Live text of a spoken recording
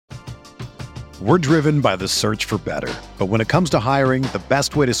We're driven by the search for better. But when it comes to hiring, the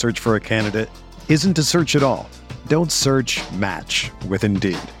best way to search for a candidate isn't to search at all. Don't search, match with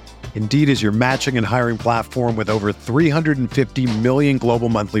Indeed. Indeed is your matching and hiring platform with over 350 million global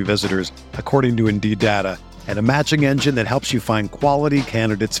monthly visitors, according to Indeed data, and a matching engine that helps you find quality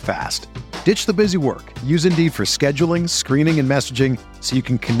candidates fast. Ditch the busy work. Use Indeed for scheduling, screening, and messaging so you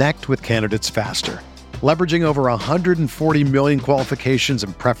can connect with candidates faster. Leveraging over 140 million qualifications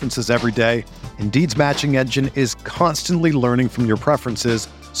and preferences every day, Indeed's matching engine is constantly learning from your preferences,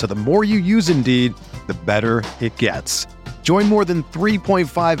 so the more you use Indeed, the better it gets. Join more than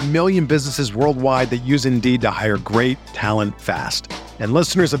 3.5 million businesses worldwide that use Indeed to hire great talent fast. And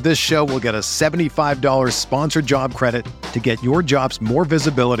listeners of this show will get a $75 sponsored job credit to get your jobs more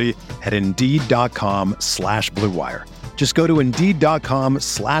visibility at Indeed.com/Blue Wire. Just go to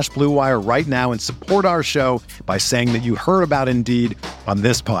Indeed.com/Blue Wire right now and support our show by saying that you heard about Indeed on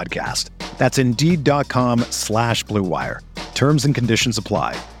this podcast. That's Indeed.com/Blue Wire. Terms and conditions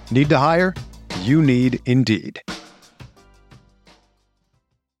apply. Need to hire? You need Indeed.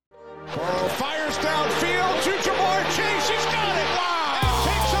 Fires downfield to Jamar Chase. He's got it. Wow. And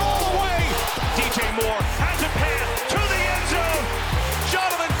takes it all the way. DJ Moore has a pass to the end zone.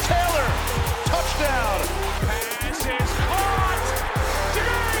 Jonathan Taylor. Touchdown. Pass is caught.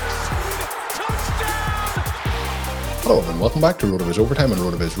 Diggs. Touchdown. Hello and welcome back to RotoViz Overtime on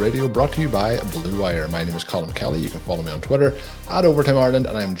RotoViz Radio, brought to you by Blue Wire. My name is Colin Kelly. You can follow me on Twitter at Overtime Ireland,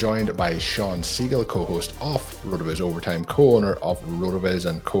 and I'm joined by Sean Siegel, co-host of RotoViz Overtime, co-owner of RotoViz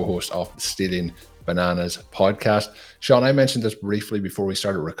and co-host of the Stealing Bananas podcast. Sean, I mentioned this briefly before we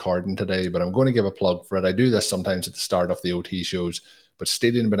started recording today, but I'm going to give a plug for it. I do this sometimes at the start of the OT shows, but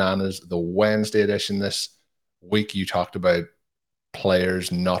Stealing Bananas, the Wednesday edition this week, you talked about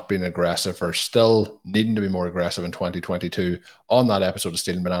players not being aggressive or still needing to be more aggressive in 2022. On that episode of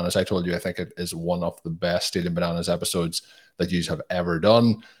Stealing Bananas, I told you I think it is one of the best Stealing Bananas episodes that you have ever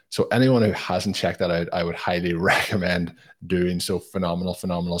done. So anyone who hasn't checked that out, I would highly recommend doing so.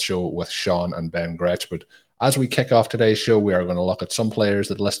 Phenomenal show with Sean and Ben Gretsch. But as we kick off today's show, we are going to look at some players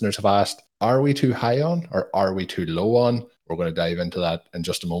that listeners have asked, are we too high on or are we too low on? We're going to dive into that in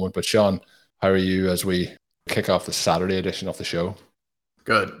just a moment. But Sean, how are you as we kick off the Saturday edition of the show?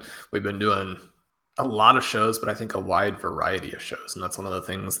 Good. We've been doing a lot of shows, but I think a wide variety of shows. And that's one of the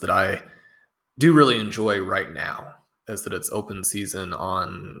things that I do really enjoy right now, is that it's open season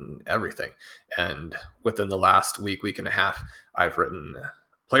on everything. And within the last week and a half, I've written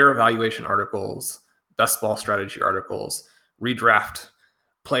player evaluation articles, best ball strategy articles, redraft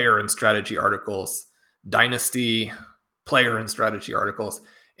player and strategy articles, dynasty player and strategy articles.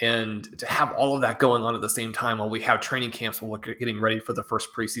 And to have all of that going on at the same time while we have training camps, while we're getting ready for the first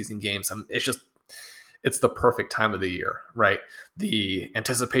preseason games, it's the perfect time of the year, right? The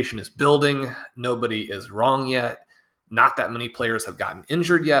anticipation is building. Nobody is wrong yet. Not that many players have gotten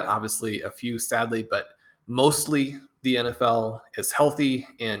injured yet. Obviously, a few, sadly, but mostly the NFL is healthy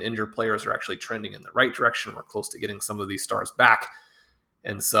and injured players are actually trending in the right direction. We're close to getting some of these stars back.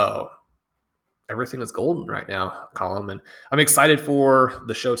 And so everything is golden right now, Colin. And I'm excited for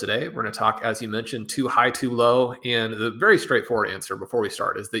the show today. We're going to talk, as you mentioned, too high, too low. And the very straightforward answer before we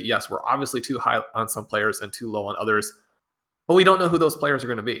start is that, yes, we're obviously too high on some players and too low on others, but we don't know who those players are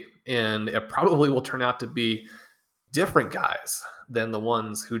going to be. And it probably will turn out to be different guys than the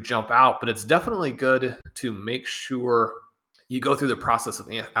ones who jump out. But it's definitely good to make sure you go through the process of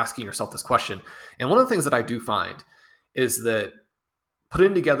asking yourself this question. And one of the things that I do find is that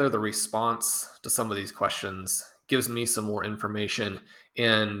putting together the response to some of these questions gives me some more information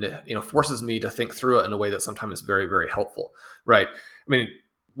and, forces me to think through it in a way that sometimes is very, very helpful, right? I mean,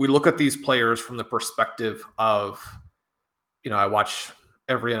 we look at these players from the perspective of, I watch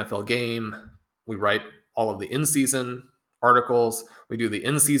every NFL game. We write all of the in-season articles. We do the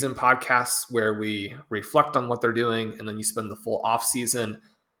in-season podcasts where we reflect on what they're doing. And then you spend the full off season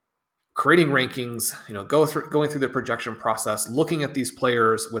creating rankings, going through the projection process, looking at these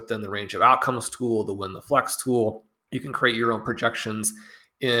players within the range of outcomes tool, the win the flex tool. You can create your own projections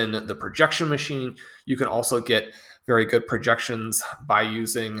in the projection machine. You can also get very good projections by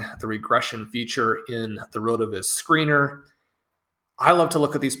using the regression feature in the RotoViz screener. I love to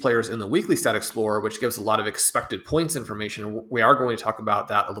look at these players in the weekly stat explorer, which gives a lot of expected points information. We are going to talk about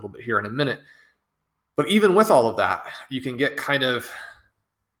that a little bit here in a minute. But even with all of that, you can get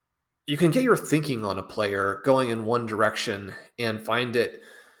your thinking on a player going in one direction and find it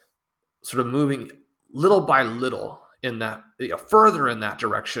sort of moving little by little in that, further in that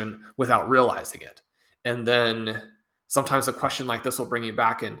direction without realizing it. And then sometimes a question like this will bring you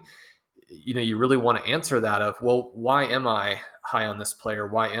back and you really want to answer that of, well, why am I high on this player?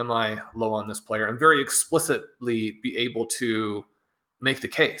 Why am I low on this player? And very explicitly be able to make the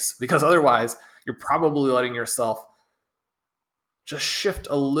case, because otherwise you're probably letting yourself just shift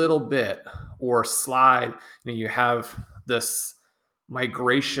a little bit or slide. You have this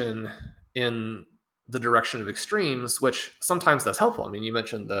migration in the direction of extremes, which sometimes that's helpful. I mean, you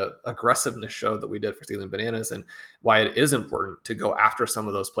mentioned the aggressiveness show that we did for Stealing Bananas and why it is important to go after some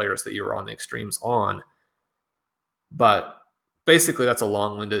of those players that you were on the extremes on. But basically, that's a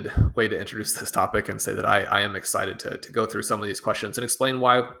long-winded way to introduce this topic and say that I am excited to go through some of these questions and explain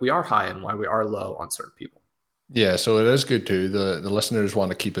why we are high and why we are low on certain people. Yeah, so it is good too. The listeners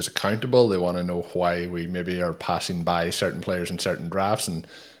want to keep us accountable. They want to know why we maybe are passing by certain players in certain drafts. And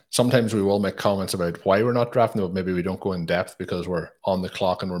sometimes we will make comments about why we're not drafting them, but maybe we don't go in depth because we're on the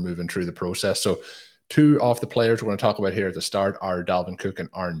clock and we're moving through the process. So two of the players we're going to talk about here at the start are Dalvin Cook and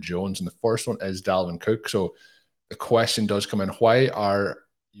Aaron Jones. And the first one is Dalvin Cook. So the question does come in, why are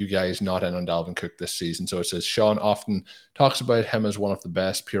you guys not in on Dalvin Cook this season? So it says, Sean often talks about him as one of the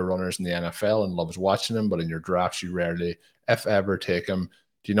best pure runners in the NFL and loves watching him, but in your drafts, you rarely, if ever, take him.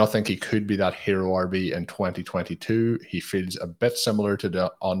 Do you not think he could be that hero RB in 2022? He feels a bit similar to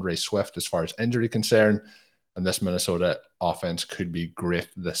DeAndre Swift as far as injury concern, and this Minnesota offense could be great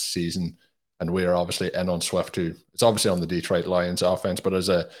this season. And we are obviously in on Swift too. It's obviously on the Detroit Lions offense, but as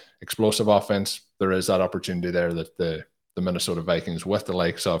an explosive offense, there is that opportunity there that the Minnesota Vikings with the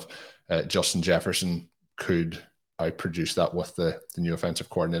likes of Justin Jefferson could outproduce that with the new offensive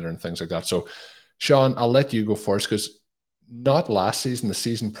coordinator and things like that. So, Sean, I'll let you go first because not last season, the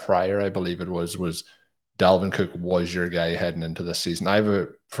season prior, I believe it was Dalvin Cook was your guy heading into this season. I have a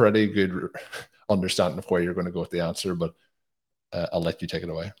pretty good understanding of where you're going to go with the answer, but I'll let you take it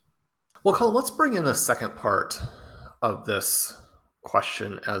away. Well, Colin, let's bring in the second part of this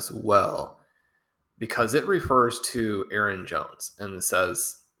question as well, because it refers to Aaron Jones and it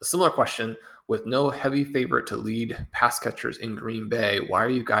says, a similar question, with no heavy favorite to lead pass catchers in Green Bay, why are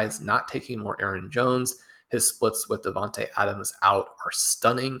you guys not taking more Aaron Jones? His splits with Devontae Adams out are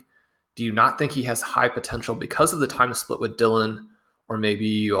stunning. Do you not think he has high potential because of the time split with Dylan? Or maybe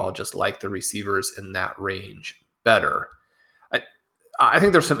you all just like the receivers in that range better? I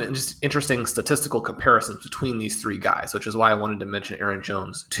think there's some interesting statistical comparisons between these three guys, which is why I wanted to mention Aaron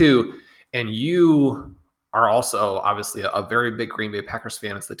Jones too. And you are also obviously a very big Green Bay Packers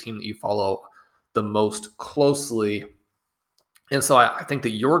fan. It's the team that you follow the most closely. And so I think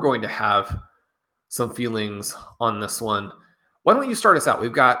that you're going to have some feelings on this one. Why don't you start us out?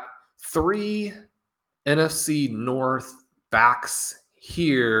 We've got three NFC North backs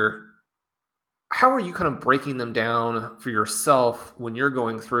here. How are you kind of breaking them down for yourself when you're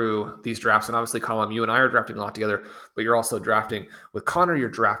going through these drafts? And obviously, Colin, you and I are drafting a lot together, but you're also drafting with Connor. You're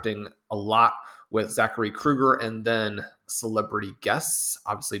drafting a lot with Zachary Kruger and then celebrity guests.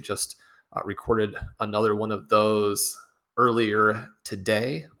 Obviously, just recorded another one of those earlier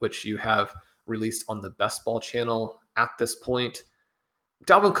today, which you have released on the Best Ball channel at this point.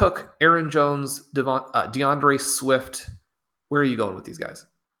 Dalvin Cook, Aaron Jones, DeAndre Swift. Where are you going with these guys?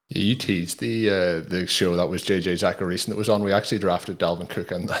 Yeah, you teased the show that was JJ Zacharyson that was on. We actually drafted Dalvin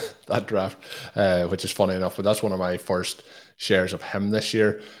Cook in that draft, which is funny enough, but that's one of my first shares of him this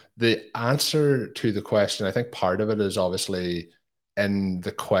year. The answer to the question, I think part of it is obviously in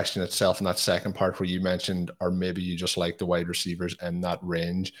the question itself, in that second part where you mentioned, or maybe you just like the wide receivers in that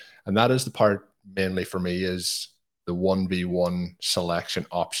range. And that is the part mainly for me is the 1v1 selection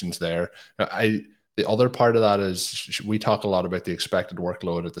options there. Now, the other part of that is we talk a lot about the expected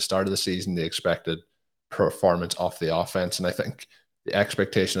workload at the start of the season, the expected performance off the offense. And I think the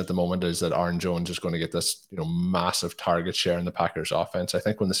expectation at the moment is that Aaron Jones is going to get this, massive target share in the Packers offense. I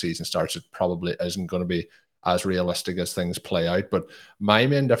think when the season starts, it probably isn't going to be as realistic as things play out. But my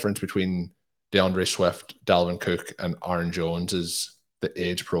main difference between DeAndre Swift, Dalvin Cook, and Aaron Jones is the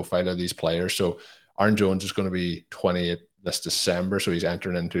age profile of these players. So Aaron Jones is going to be 28 this December. So he's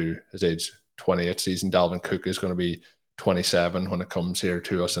entering into his age 28 season. Dalvin Cook is going to be 27 when it comes here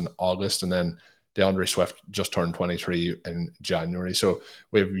to us in August. And then DeAndre Swift just turned 23 in January. So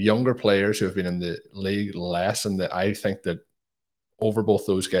we have younger players who have been in the league less. And I think that over both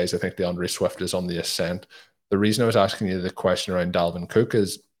those guys, I think DeAndre Swift is on the ascent. The reason I was asking you the question around Dalvin Cook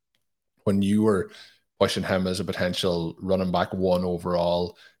is when you were pushing him as a potential running back 1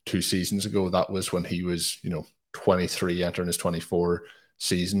 overall 2 seasons ago, that was when he was, 23 entering his 24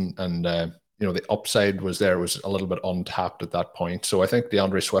 season. And, the upside was there, was a little bit untapped at that point. So I think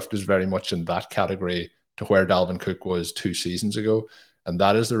DeAndre Swift is very much in that category to where Dalvin Cook was 2 seasons ago. And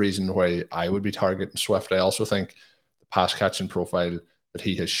that is the reason why I would be targeting Swift. I also think the pass catching profile that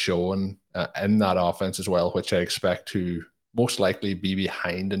he has shown in that offense as well, which I expect to most likely be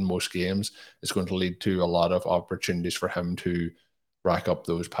behind in most games, is going to lead to a lot of opportunities for him to rack up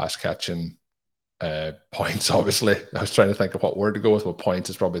those pass catching points. Obviously, I was trying to think of what word to go with, but points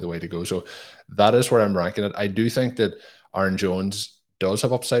is probably the way to go. So that is where I'm ranking it. I do think that Aaron Jones does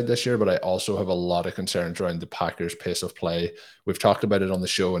have upside this year, but I also have a lot of concerns around the Packers' pace of play. We've talked about it on the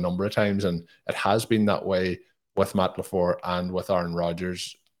show a number of times, and it has been that way with Matt LaFleur and with Aaron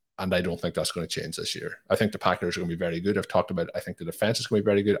Rodgers. And I don't think that's going to change this year. I think the Packers are going to be very good. I've talked about it. I think the defense is going to be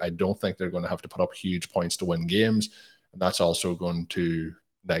very good. I don't think they're going to have to put up huge points to win games. And that's also going to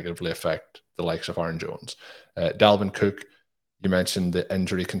negatively affect the likes of Aaron Jones. Dalvin Cook, you mentioned the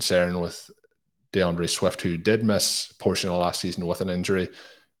injury concern with DeAndre Swift, who did miss a portion of last season with an injury.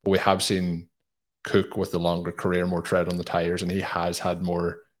 But we have seen Cook with the longer career, more tread on the tires, and he has had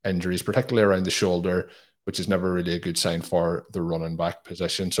more injuries, particularly around the shoulder, which is never really a good sign for the running back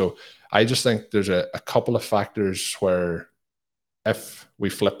position. So I just think there's a couple of factors where if we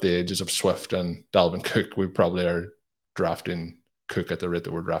flip the ages of Swift and Dalvin Cook, we probably are drafting Cook at the rate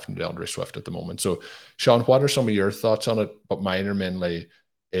that we're drafting DeAndre Swift at the moment. So Sean, what are some of your thoughts on it? But mine are mainly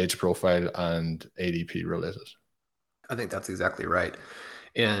age profile and ADP related. I think that's exactly right.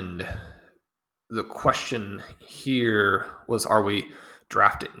 And the question here was, are we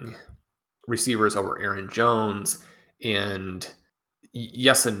drafting receivers over Aaron Jones? And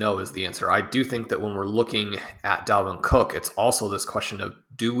yes and no is the answer. I do think that when we're looking at Dalvin Cook, it's also this question of,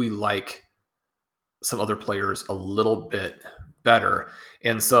 do we like some other players a little bit better?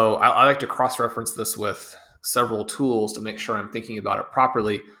 And so I like to cross-reference this with several tools to make sure I'm thinking about it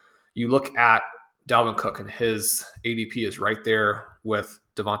properly. You look at Dalvin Cook, and his ADP is right there with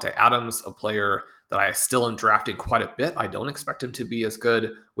Devontae Adams, a player that I still am drafting quite a bit. I don't expect him to be as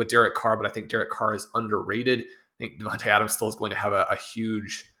good with Derek Carr, but I think Derek Carr is underrated. I think Devontae Adams still is going to have a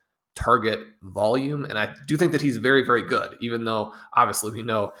huge target volume, and I do think that he's very, very good, even though obviously we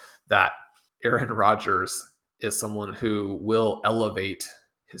know that Aaron Rodgers is someone who will elevate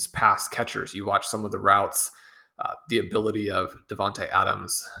his pass catchers. You watch some of the routes, the ability of Devontae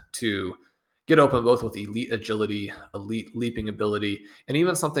Adams to get open both with elite agility, elite leaping ability, and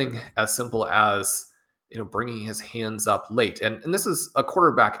even something as simple as, bringing his hands up late. And this is a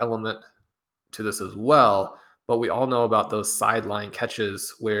quarterback element to this as well, but we all know about those sideline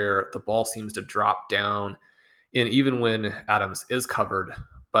catches where the ball seems to drop down, and even when Adams is covered,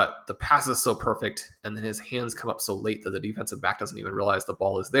 but the pass is so perfect, and then his hands come up so late that the defensive back doesn't even realize the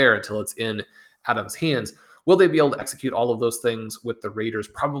ball is there until it's in Adams' hands. Will they be able to execute all of those things with the Raiders?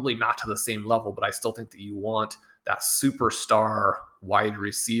 Probably not to the same level, but I still think that you want that superstar wide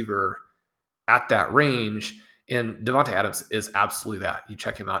receiver at that range. And Devontae Adams is absolutely that. You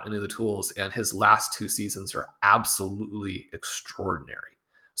check him out, any of the tools, and his last 2 seasons are absolutely extraordinary.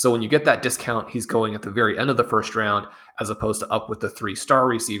 So when you get that discount, he's going at the very end of the first round, as opposed to up with the 3-star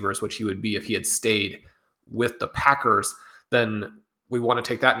receivers, which he would be if he had stayed with the Packers. Then we want to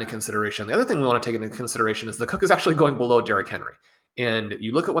take that into consideration. The other thing we want to take into consideration is the Cook is actually going below Derrick Henry. And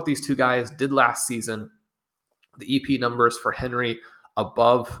you look at what these two guys did last season, the EP numbers for Henry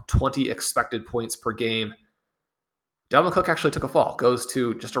above 20 expected points per game. Dalvin Cook actually took a fall, goes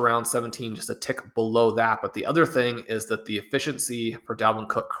to just around 17, just a tick below that. But the other thing is that the efficiency for Dalvin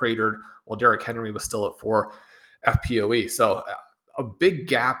Cook cratered while Derrick Henry was still at 4 FPOE. So a big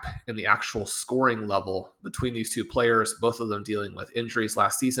gap in the actual scoring level between these two players, both of them dealing with injuries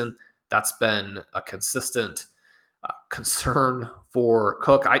last season. That's been a consistent concern for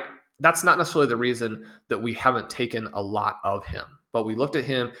Cook. That's not necessarily the reason that we haven't taken a lot of him, but we looked at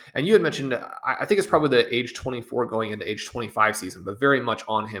him, and you had mentioned, I think it's probably the age 24 going into age 25 season, but very much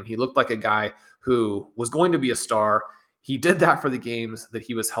on him. He looked like a guy who was going to be a star. He did that for the games that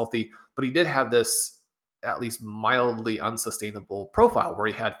he was healthy, but he did have this at least mildly unsustainable profile where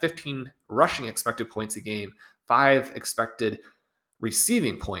he had 15 rushing expected points a game, 5 expected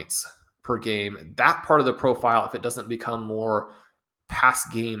receiving points per game. That part of the profile, if it doesn't become more pass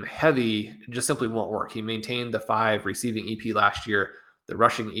game heavy, it just simply won't work. He maintained the 5 receiving EP last year. The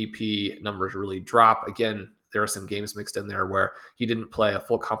rushing EP numbers really drop. Again, there are some games mixed in there where he didn't play a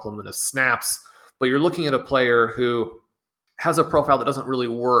full complement of snaps, but you're looking at a player who has a profile that doesn't really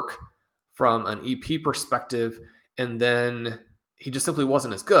work from an EP perspective, and then he just simply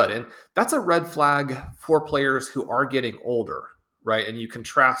wasn't as good. And that's a red flag for players who are getting older, right? And you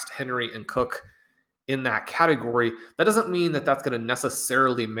contrast Henry and Cook in that category. That doesn't mean that that's going to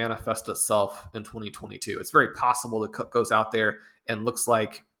necessarily manifest itself in 2022. It's very possible that Cook goes out there and looks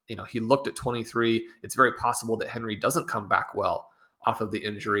like, he looked at 23. It's very possible that Henry doesn't come back well off of the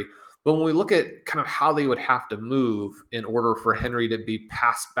injury. But when we look at kind of how they would have to move in order for Henry to be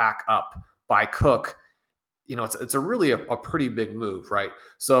passed back up by Cook, it's a really a pretty big move, right?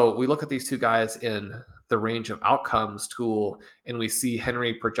 So we look at these two guys in the range of outcomes tool, and we see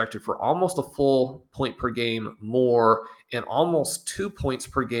Henry projected for almost a full point per game more and almost 2 points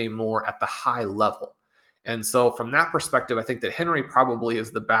per game more at the high level. And so from that perspective, I think that Henry probably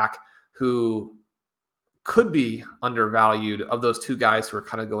is the back who could be undervalued of those two guys who are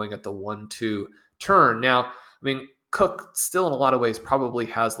kind of going at the 1-2 turn. Now, I mean, Cook still in a lot of ways probably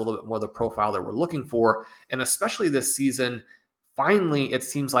has a little bit more of the profile that we're looking for. And especially this season, finally, it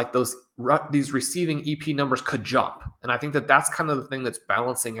seems like these receiving EP numbers could jump. And I think that that's kind of the thing that's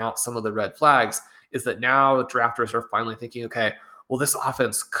balancing out some of the red flags, is that now drafters are finally thinking, okay, well, this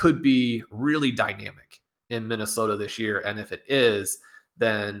offense could be really dynamic in Minnesota this year. And if it is,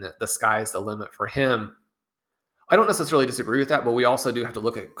 then the sky's the limit for him. I don't necessarily disagree with that, but we also do have to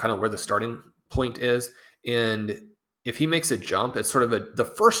look at kind of where the starting point is. And if he makes a jump, it's sort of the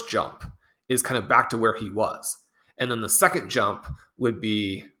first jump is kind of back to where he was. And then the second jump would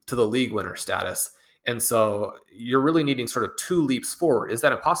be to the league winner status. And so you're really needing sort of 2 leaps forward. Is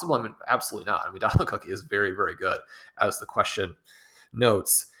that impossible? I mean, absolutely not. I mean, Dalvin Cook is very, very good, as the question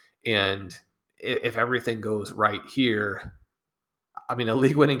notes. And if everything goes right here, I mean, a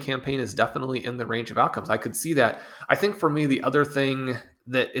league-winning campaign is definitely in the range of outcomes. I could see that. I think for me, the other thing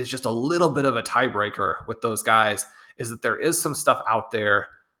that is just a little bit of a tiebreaker with those guys is that there is some stuff out there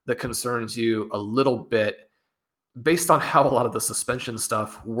that concerns you a little bit. Based on how a lot of the suspension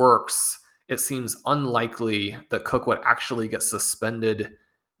stuff works, it seems unlikely that Cook would actually get suspended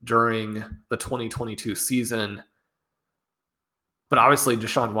during the 2022 season. But obviously,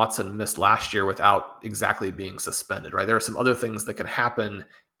 Deshaun Watson missed last year without exactly being suspended, right? There are some other things that can happen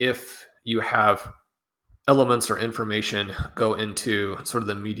if you have elements or information go into sort of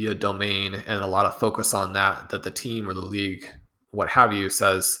the media domain and a lot of focus on that the team or the league, what have you,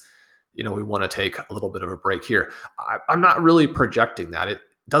 says, we want to take a little bit of a break here. I'm not really projecting that. It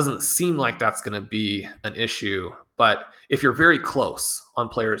doesn't seem like that's going to be an issue. But if you're very close on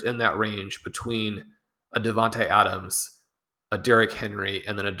players in that range between a Devontae Adams, a Derrick Henry,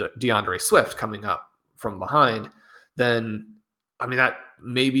 and then a DeAndre Swift coming up from behind, then, I mean, that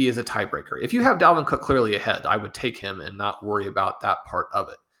maybe is a tiebreaker. If you have Dalvin Cook clearly ahead, I would take him and not worry about that part of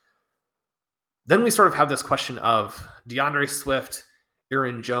it. Then we sort of have this question of DeAndre Swift,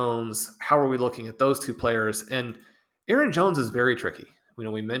 Aaron Jones. How are we looking at those two players? And Aaron Jones is very tricky.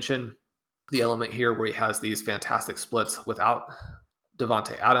 We mentioned the element here where he has these fantastic splits without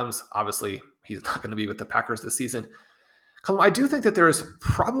Devontae Adams. Obviously, he's not going to be with the Packers this season. I do think that there is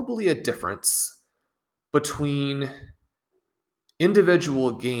probably a difference between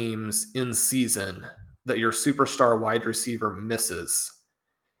individual games in season that your superstar wide receiver misses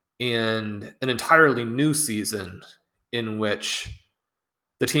and an entirely new season in which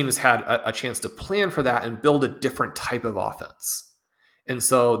the team has had a chance to plan for that and build a different type of offense. And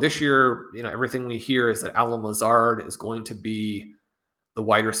so this year, everything we hear is that Allen Lazard is going to be the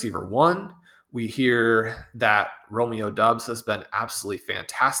wide receiver 1. We hear that Romeo Doubs has been absolutely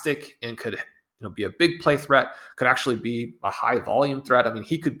fantastic and could be a big play threat, could actually be a high volume threat. I mean,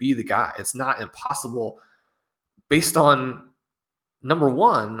 he could be the guy. It's not impossible based on, number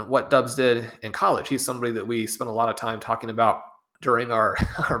one, what Doubs did in college. He's somebody that we spent a lot of time talking about during our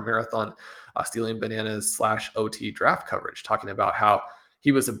marathon Stealing Bananas /OT draft coverage, talking about how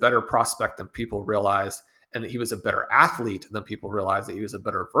he was a better prospect than people realized, and that he was a better athlete than people realized, that he was a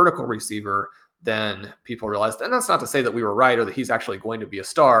better vertical receiver than people realized. And that's not to say that we were right or that he's actually going to be a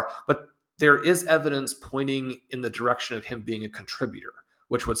star, but there is evidence pointing in the direction of him being a contributor,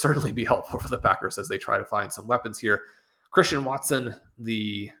 which would certainly be helpful for the Packers as they try to find some weapons here. Christian Watson,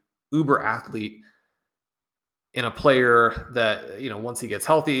 the uber athlete, and a player that, once he gets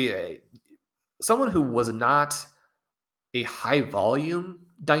healthy, someone who was not a high volume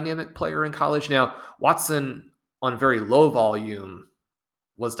dynamic player in college. Now, Watson on very low volume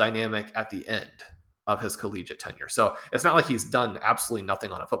was dynamic at the end of his collegiate tenure. So it's not like he's done absolutely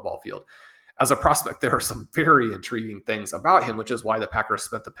nothing on a football field. As a prospect, there are some very intriguing things about him, which is why the Packers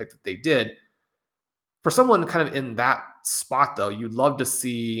spent the pick that they did. For someone kind of in that spot, though, you'd love to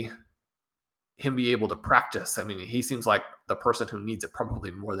see him be able to practice. I mean, he seems like the person who needs it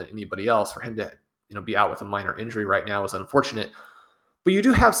probably more than anybody else. For him to, be out with a minor injury right now is unfortunate. But you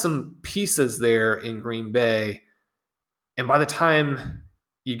do have some pieces there in Green Bay. And by the time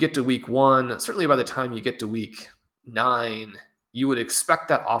you get to week 1, certainly by the time you get to week 9, you would expect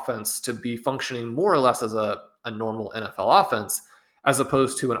that offense to be functioning more or less as a normal NFL offense, as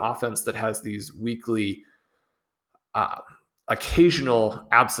opposed to an offense that has these weekly occasional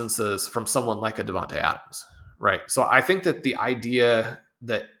absences from someone like a Devontae Adams, right? So I think that the idea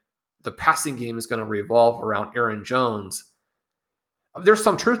that the passing game is going to revolve around Aaron Jones, there's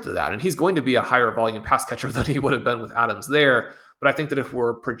some truth to that. And he's going to be a higher volume pass catcher than he would have been with Adams there. But I think that if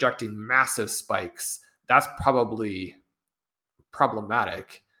we're projecting massive spikes, that's probably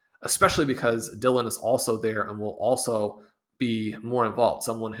problematic, especially because Dillon is also there and will also be more involved.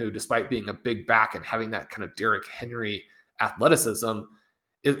 Someone who, despite being a big back and having that kind of Derrick Henry athleticism,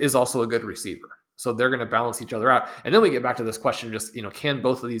 is also a good receiver. So they're going to balance each other out. And then we get back to this question, just, can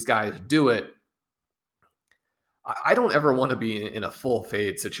both of these guys do it? I don't ever want to be in a full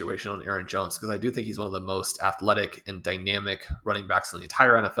fade situation on Aaron Jones, because I do think he's one of the most athletic and dynamic running backs in the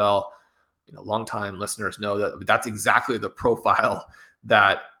entire NFL. Longtime listeners know that that's exactly the profile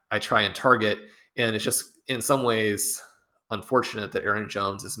that I try and target. And it's just, in some ways, unfortunate that Aaron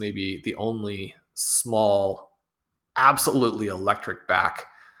Jones is maybe the only small, absolutely electric back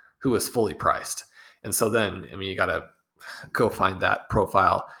who is fully priced. And so then, you got to go find that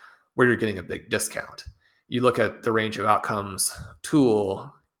profile where you're getting a big discount. You look at the range of outcomes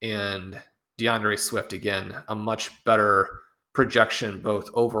tool, and DeAndre Swift, again, a much better projection, both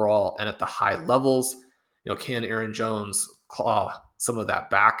overall and at the high levels. Can Aaron Jones claw some of that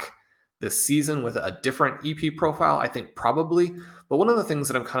back this season with a different EP profile? I think probably. But one of the things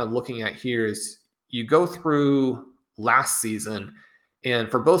that I'm kind of looking at here is you go through last season, and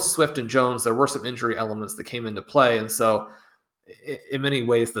for both Swift and Jones, there were some injury elements that came into play. And so in many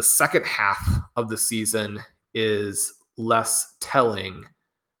ways, the second half of the season is less telling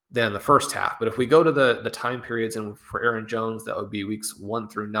than the first half. But if we go to the time periods, and for Aaron Jones, that would be weeks 1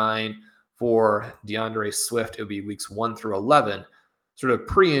 through 9. For DeAndre Swift, it would be weeks 1 through 11. Sort of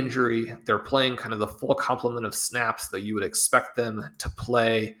pre-injury, they're playing kind of the full complement of snaps that you would expect them to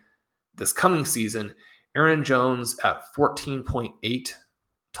play this coming season. Aaron Jones at 14.8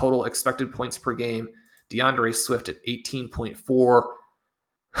 total expected points per game. DeAndre Swift at 18.4.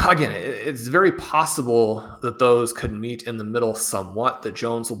 Again, it's very possible that those could meet in the middle somewhat, that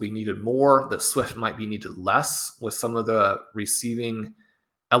Jones will be needed more, that Swift might be needed less with some of the receiving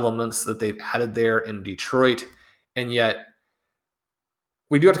elements that they've added there in Detroit. And yet,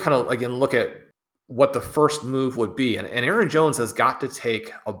 we do have to kind of, again, look at what the first move would be. And Aaron Jones has got to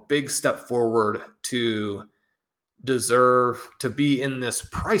take a big step forward to deserve to be in this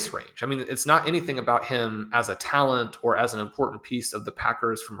price range. It's not anything about him as a talent or as an important piece of the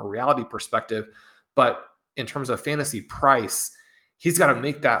Packers from a reality perspective, but in terms of fantasy price, he's got to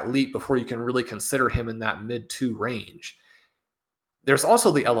make that leap before you can really consider him in that mid-2 range. There's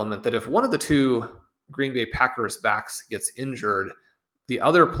also the element that if one of the two Green Bay Packers backs gets injured, the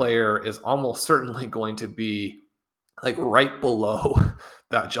other player is almost certainly going to be like right below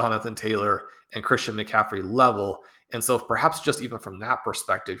that Jonathan Taylor and Christian McCaffrey level. And so perhaps just even from that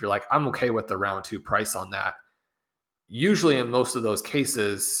perspective, you're like, I'm okay with the round 2 price on that. Usually in most of those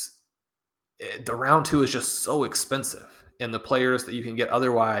cases, the round 2 is just so expensive. And the players that you can get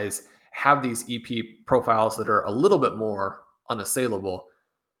otherwise have these EP profiles that are a little bit more unassailable.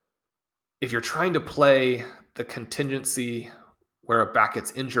 If you're trying to play the contingency where a back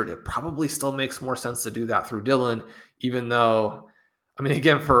gets injured, it probably still makes more sense to do that through Dillon, even though,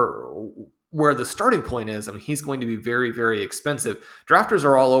 again, for where the starting point is, he's going to be very, very expensive. Drafters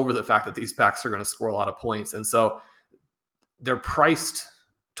are all over the fact that these backs are going to score a lot of points. And so they're priced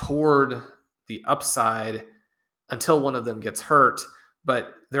toward the upside until one of them gets hurt.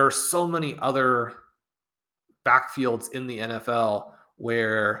 But there are so many other backfields in the NFL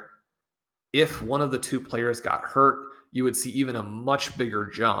where if one of the two players got hurt, you would see even a much bigger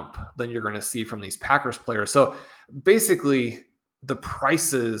jump than you're going to see from these Packers players. So basically, the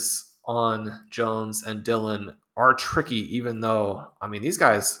prices on Jones and Dillon are tricky, even though, these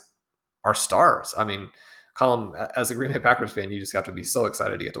guys are stars. Colin, as a Green Bay Packers fan, you just have to be so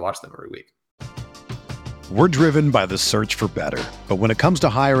excited to get to watch them every week. We're driven by the search for better. But when it comes to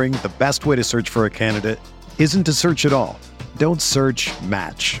hiring, the best way to search for a candidate isn't to search at all. Don't search,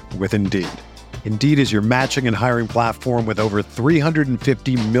 match with Indeed. Indeed is your matching and hiring platform with over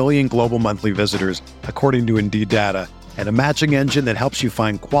 350 million global monthly visitors, according to Indeed data, and a matching engine that helps you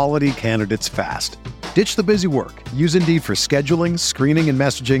find quality candidates fast. Ditch the busy work. Use Indeed for scheduling, screening, and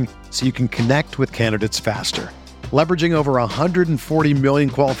messaging so you can connect with candidates faster. Leveraging over 140 million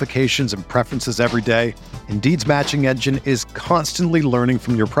qualifications and preferences every day, Indeed's matching engine is constantly learning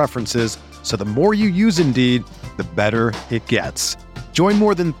from your preferences, so the more you use Indeed, the better it gets. Join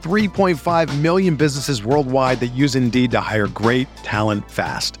more than 3.5 million businesses worldwide that use Indeed to hire great talent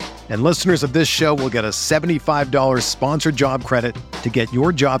fast. And listeners of this show will get a $75 sponsored job credit to get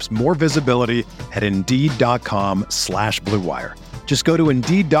your jobs more visibility at Indeed.com/Blue Wire. Just go to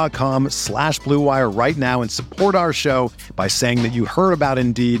Indeed.com/Blue Wire right now and support our show by saying that you heard about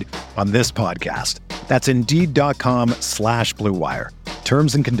Indeed on this podcast. That's Indeed.com/Blue Wire.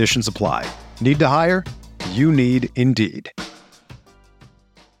 Terms and conditions apply. Need to hire? You need Indeed.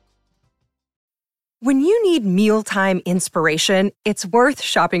 When you need mealtime inspiration, it's worth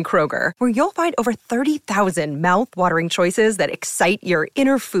shopping Kroger, where you'll find over 30,000 mouth-watering choices that excite your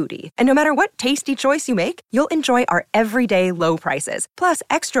inner foodie. And no matter what tasty choice you make, you'll enjoy our everyday low prices, plus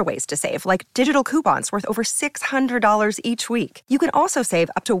extra ways to save, like digital coupons worth over $600 each week. You can also save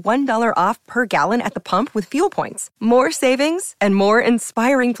up to $1 off per gallon at the pump with fuel points. More savings and more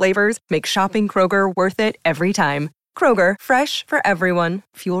inspiring flavors make shopping Kroger worth it every time. Kroger, fresh for everyone.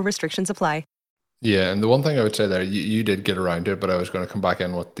 Fuel restrictions apply. Yeah, and the one thing I would say there, you did get around it, but I was going to come back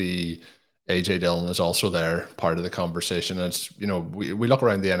in with the AJ Dillon is also there, part of the conversation. And it's, we look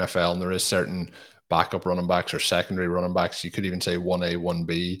around the NFL and there is certain backup running backs or secondary running backs. You could even say 1A,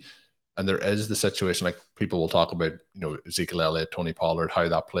 1B. And there is the situation, like people will talk about, Ezekiel Elliott, Tony Pollard, how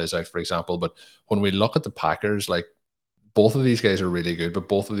that plays out, for example. But when we look at the Packers, like both of these guys are really good, but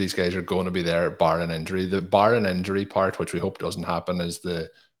both of these guys are going to be there barring injury. The barring injury part, which we hope doesn't happen, is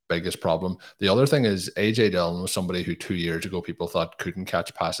the biggest problem. The other thing is AJ Dillon was somebody who 2 years ago people thought couldn't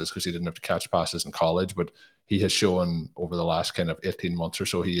catch passes because he didn't have to catch passes in college, but he has shown over the last kind of 18 months or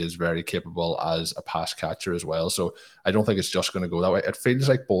so he is very capable as a pass catcher as well. So I don't think it's just going to go that way. It feels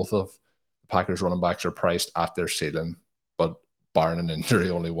like both of the Packers running backs are priced at their ceiling, but barring an injury,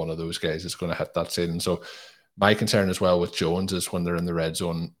 only one of those guys is going to hit that ceiling. So my concern as well with Jones is when they're in the red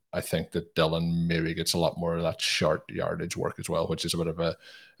zone, I think that Dillon maybe gets a lot more of that short yardage work as well, which is a bit of a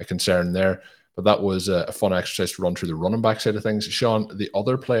concern there. But that was a fun exercise to run through the running back side of things. Sean, the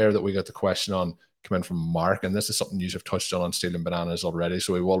other player that we got the question on came in from Mark, and this is something you have touched on Stealing Bananas already,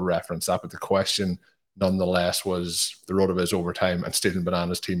 so we will reference that. But the question nonetheless was the RotoViz overtime and Stealing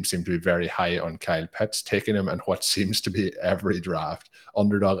Bananas team seemed to be very high on Kyle Pitts, taking him in what seems to be every draft,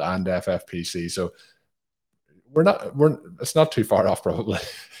 underdog and FFPC. So it's not too far off, probably.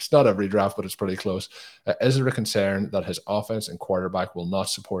 It's not every draft, but it's pretty close. Is there a concern that his offense and quarterback will not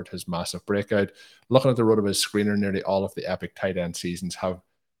support his massive breakout? Looking at the RotoViz screener, nearly all of the epic tight end seasons have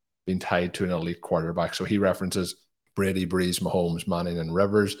been tied to an elite quarterback. So he references Brady, Breeze, Mahomes, Manning, and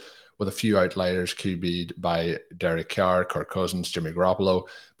Rivers, with a few outliers QB'd by Derek Carr, Kirk Cousins, Jimmy Garoppolo.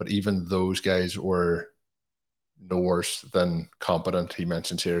 But even those guys were no worse than competent, he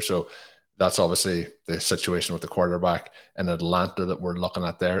mentions here. So that's obviously the situation with the quarterback in Atlanta that we're looking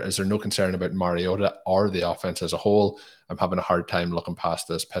at there. Is there no concern about Mariota or the offense as a whole? I'm having a hard time looking past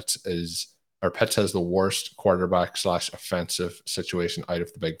this. Pitts has the worst quarterback/offensive situation out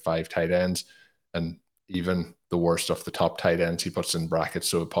of the big five tight ends, and even the worst of the top tight ends he puts in brackets.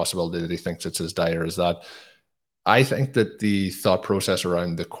 So a possibility that he thinks it's as dire as that. I think that the thought process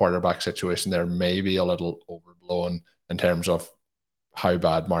around the quarterback situation there may be a little overblown in terms of how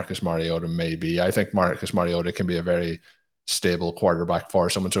bad Marcus Mariota may be. I think Marcus Mariota can be a very stable quarterback for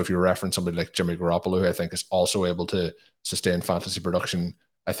someone. So if you reference somebody like Jimmy Garoppolo, who I think is also able to sustain fantasy production,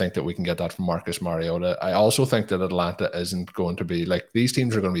 I think that we can get that from Marcus Mariota. I also think that Atlanta isn't going to be like, these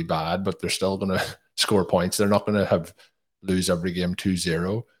teams are going to be bad, but they're still going to score points. They're not going to lose every game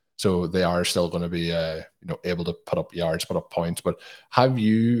 2-0. So they are still going to be able to put up yards, put up points. But have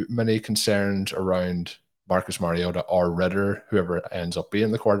you many concerns around Marcus Mariota or Ritter, whoever ends up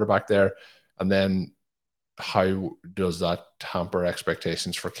being the quarterback there? And then how does that temper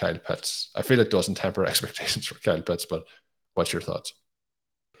expectations for Kyle Pitts? I feel it doesn't temper expectations for Kyle Pitts, but what's your thoughts?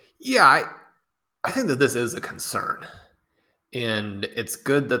 Yeah, I think that this is a concern. And it's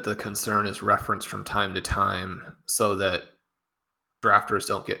good that the concern is referenced from time to time so that drafters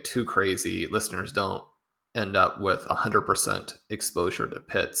don't get too crazy, listeners don't end up with 100% exposure to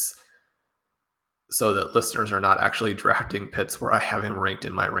Pitts, so that listeners are not actually drafting Pitts where I have him ranked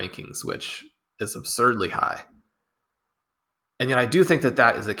in my rankings, which is absurdly high. And yet I do think that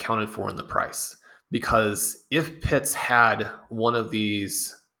that is accounted for in the price, because if Pitts had one of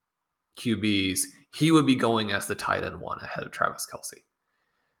these QBs, he would be going as the tight end one ahead of Travis Kelce.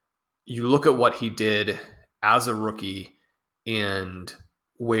 You look at what he did as a rookie and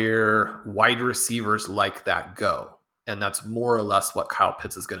where wide receivers like that go, and that's more or less what Kyle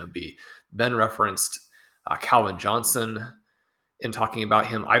Pitts is going to be. Ben referenced Calvin Johnson in talking about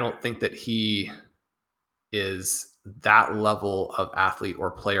him. I don't think that he is that level of athlete or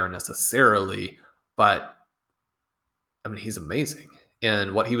player necessarily, but I mean, he's amazing.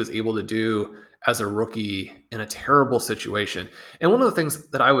 And what he was able to do as a rookie in a terrible situation. And one of the things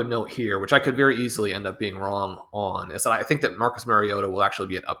that I would note here, which I could very easily end up being wrong on, is that I think that Marcus Mariota will actually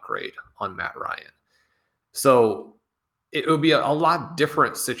be an upgrade on Matt Ryan. So it would be a lot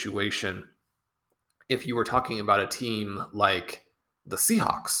different situation if you were talking about a team like the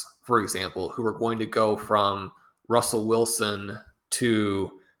Seahawks, for example, who are going to go from Russell Wilson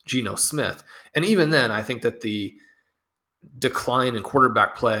to Geno Smith. And even then, I think that the decline in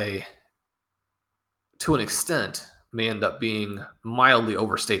quarterback play to an extent may end up being mildly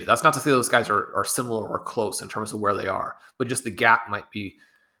overstated. That's not to say those guys are similar or close in terms of where they are, but just the gap might be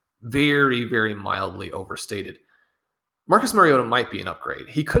very, very mildly overstated. Marcus Mariota might be an upgrade.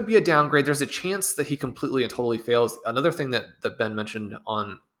 He could be a downgrade. There's a chance that he completely and totally fails. Another thing that Ben mentioned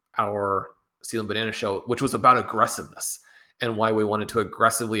on our Steel and Banana show, which was about aggressiveness and why we wanted to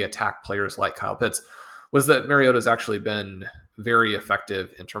aggressively attack players like Kyle Pitts, was that Mariota's actually been very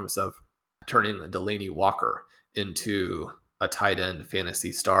effective in terms of turning Delaney Walker into a tight end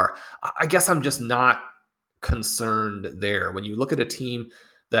fantasy star. I guess I'm just not concerned there. When you look at a team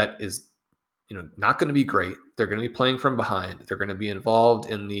that is not going to be great, they're going to be playing from behind. They're going to be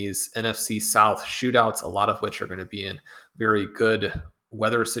involved in these NFC South shootouts, a lot of which are going to be in very good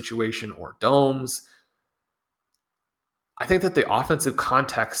weather situation or domes. I think that the offensive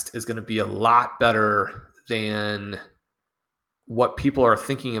context is going to be a lot better than what people are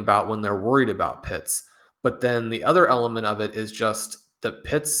thinking about when they're worried about Pitts. But then the other element of it is just that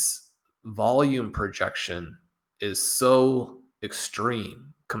Pitts' volume projection is so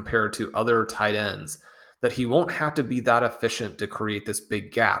extreme compared to other tight ends that he won't have to be that efficient to create this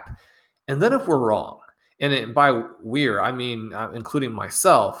big gap. And then if we're wrong, and by we're, I mean, including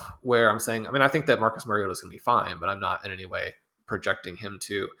myself, where I'm saying, I think that Marcus Mariota is going to be fine, but I'm not in any way projecting him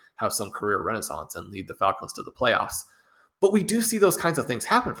to have some career renaissance and lead the Falcons to the playoffs. But we do see those kinds of things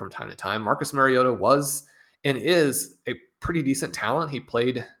happen from time to time. Marcus Mariota was and is a pretty decent talent. He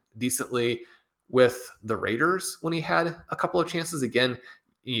played decently with the Raiders when he had a couple of chances. Again,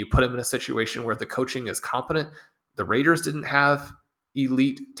 you put him in a situation where the coaching is competent. The Raiders didn't have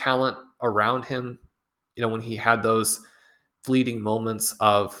elite talent around him, when he had those fleeting moments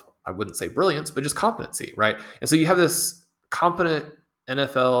of, I wouldn't say brilliance, but just competency, right? And so you have this competent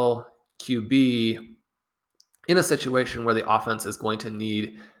NFL QB in a situation where the offense is going to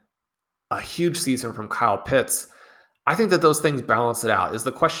need a huge season from Kyle Pitts. I think that those things balance it out. Is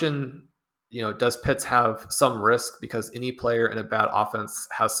the question, does Pitts have some risk because any player in a bad offense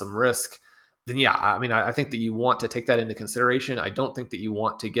has some risk? Then yeah, I think that you want to take that into consideration. I don't think that you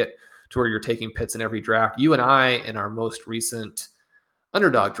want to get to where you're taking Pitts in every draft. You and I, in our most recent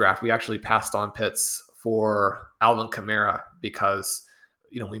underdog draft, we actually passed on Pitts for Alvin Kamara because,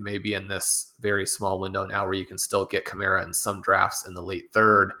 we may be in this very small window now where you can still get Kamara in some drafts in the late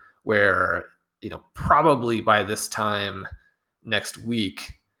third, where, probably by this time next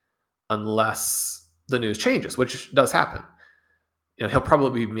week, unless the news changes, which does happen, he'll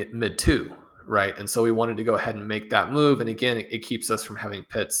probably be mid two, right? And so we wanted to go ahead and make that move. And again, it keeps us from having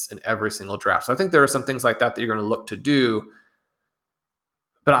Pitts in every single draft. So I think there are some things like that you're going to look to do.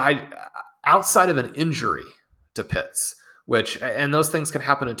 But outside of an injury to Pitts, and those things can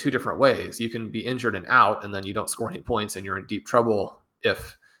happen in two different ways. You can be injured and out, and then you don't score any points and you're in deep trouble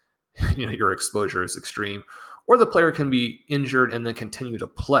if your exposure is extreme. Or the player can be injured and then continue to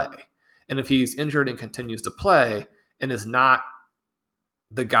play. And if he's injured and continues to play and is not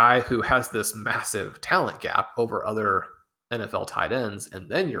the guy who has this massive talent gap over other NFL tight ends, and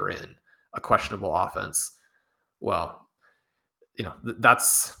then you're in a questionable offense, well,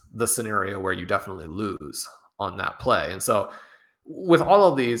 that's the scenario where you definitely lose on that play. And so with all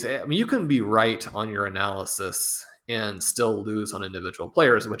of these, you can be right on your analysis and still lose on individual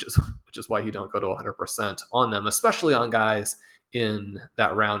players, which is why you don't go to 100% on them, especially on guys in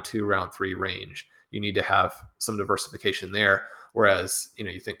that round 2, round 3 range. You need to have some diversification there. Whereas,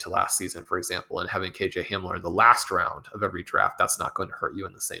 you think to last season, for example, and having KJ Hamler in the last round of every draft, that's not going to hurt you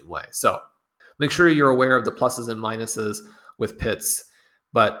in the same way. So make sure you're aware of the pluses and minuses with Pitts,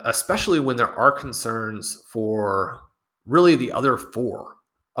 but especially when there are concerns for really the other 4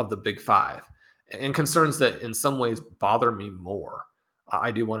 of the big 5, and concerns that in some ways bother me more.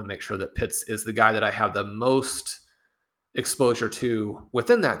 I do want to make sure that Pitts is the guy that I have the most exposure to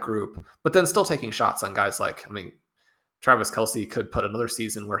within that group, but then still taking shots on guys like, Travis Kelce could put another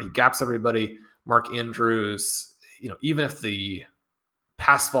season where he gaps everybody. Mark Andrews, even if the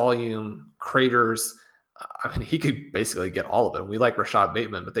pass volume craters, he could basically get all of it. We like Rashad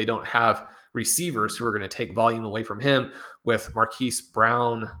Bateman, but they don't have receivers who are going to take volume away from him. With Marquise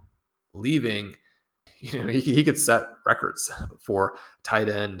Brown leaving, he could set records for tight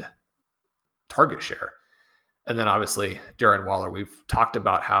end target share. And then obviously Darren Waller, we've talked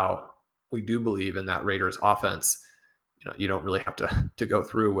about how we do believe in that Raiders offense. You don't really have to go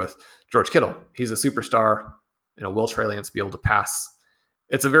through with George Kittle. He's a superstar. Will Trey Lance be able to pass?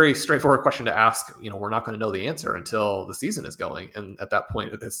 It's a very straightforward question to ask. We're not going to know the answer until the season is going. And at that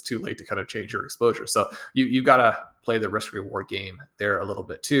point, it's too late to kind of change your exposure. So you've got to play the risk reward game there a little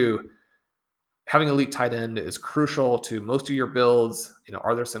bit too. Having an elite tight end is crucial to most of your builds.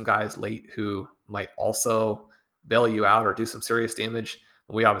 Are there some guys late who might also bail you out or do some serious damage?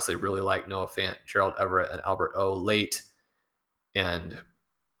 We obviously really like Noah Fant, Gerald Everett, and Albert O late, and a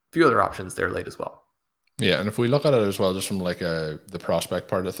few other options there late as well. Yeah, and if we look at it as well, just from like the prospect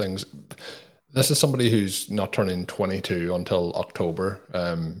part of things, this is somebody who's not turning 22 until October,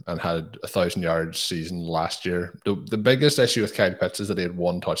 and had 1,000 yards season last year. The biggest issue with Kyle Pitts is that he had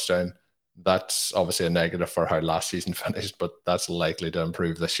 1 touchdown. That's obviously a negative for how last season finished, but that's likely to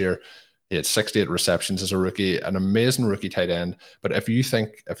improve this year. He had 68 receptions as a rookie, an amazing rookie tight end. But if you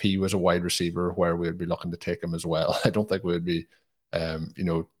think if he was a wide receiver where we would be looking to take him as well, I don't think we would be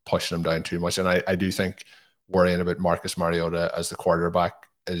pushing him down too much. And I do think worrying about Marcus Mariota as the quarterback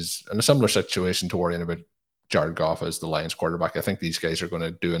is in a similar situation to worrying about Jared Goff as the Lions quarterback. I think these guys are going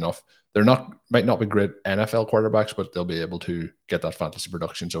to do enough. Might not be great NFL quarterbacks, but they'll be able to get that fantasy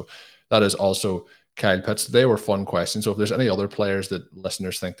production. So that is also Kyle Pitts. They were fun questions. So if there's any other players that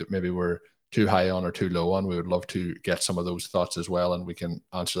listeners think that maybe we're too high on or too low on, we would love to get some of those thoughts as well, and we can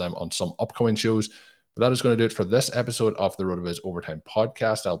answer them on some upcoming shows. But that is going to do it for this episode of the RotoViz Overtime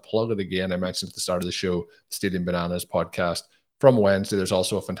podcast. I'll plug it again. I mentioned at the start of the show, Stadium Bananas podcast from Wednesday. There's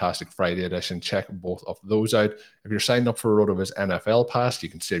also a fantastic Friday edition. Check both of those out. If you're signed up for RotoViz NFL Pass, you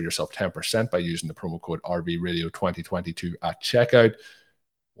can save yourself 10% by using the promo code RVRadio2022 at checkout.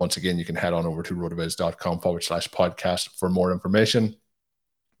 Once again, you can head on over to rotoviz.com/podcast for more information.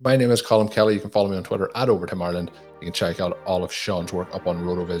 My name is Colin Kelly. You can follow me on Twitter at Overtime Ireland. You can check out all of Sean's work up on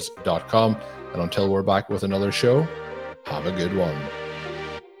rotoviz.com. And until we're back with another show, have a good one.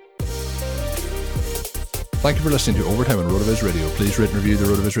 Thank you for listening to Overtime on RotoViz Radio. Please rate and review the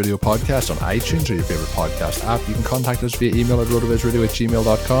RotoViz Radio podcast on iTunes or your favorite podcast app. You can contact us via email at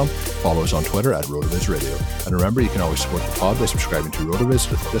rotovizradio@gmail.com. Follow us on Twitter at RotoViz Radio. And remember, you can always support the pod by subscribing to RotoViz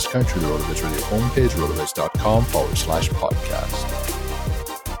with a discount through the RotoViz Radio homepage, rotoviz.com/podcast.